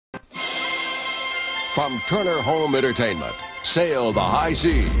From Turner Home Entertainment, sail the high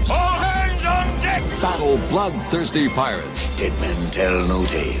seas. All hands on deck! Battle bloodthirsty pirates. Dead men tell no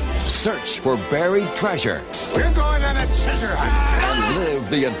tales. Search for buried treasure. We're going on a treasure hunt. And live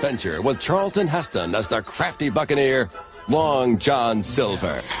the adventure with Charlton Heston as the crafty buccaneer, Long John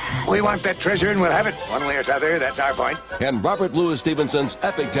Silver. We want that treasure and we'll have it one way or t'other. That's our point. And Robert Louis Stevenson's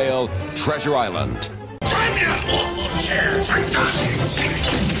epic tale, Treasure Island.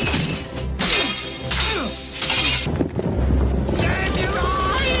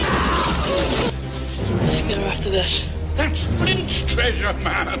 Together after this. That's Flint's treasure,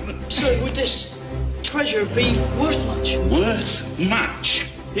 man. Sir, would this treasure be worth much? Worth much.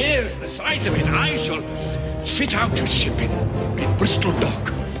 Here's the size of it. I shall fit out a ship in Bristol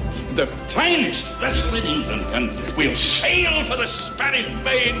Dock. The finest vessel in England, and we'll sail for the Spanish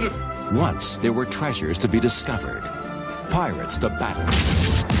Main. Once there were treasures to be discovered, pirates to battle,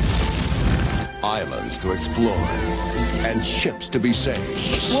 islands to explore, and ships to be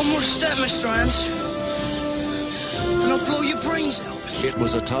saved. One more step, Mr. Hans, and I'll blow your brains out. It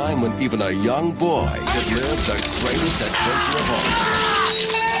was a time when even a young boy could live the greatest adventure of all.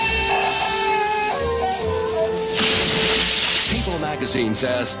 People magazine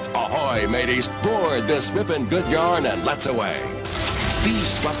says, ahoy, mateys, board this ripping good yarn and let's away. Be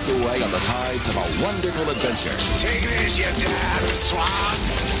swept away on the tides of a wonderful adventure. Take this, you damn swab.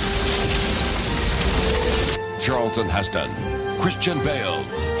 Charlton Heston, Christian Bale,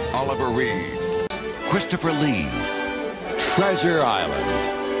 Oliver Reed, Christopher Lee, Treasure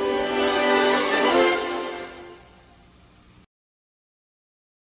Island.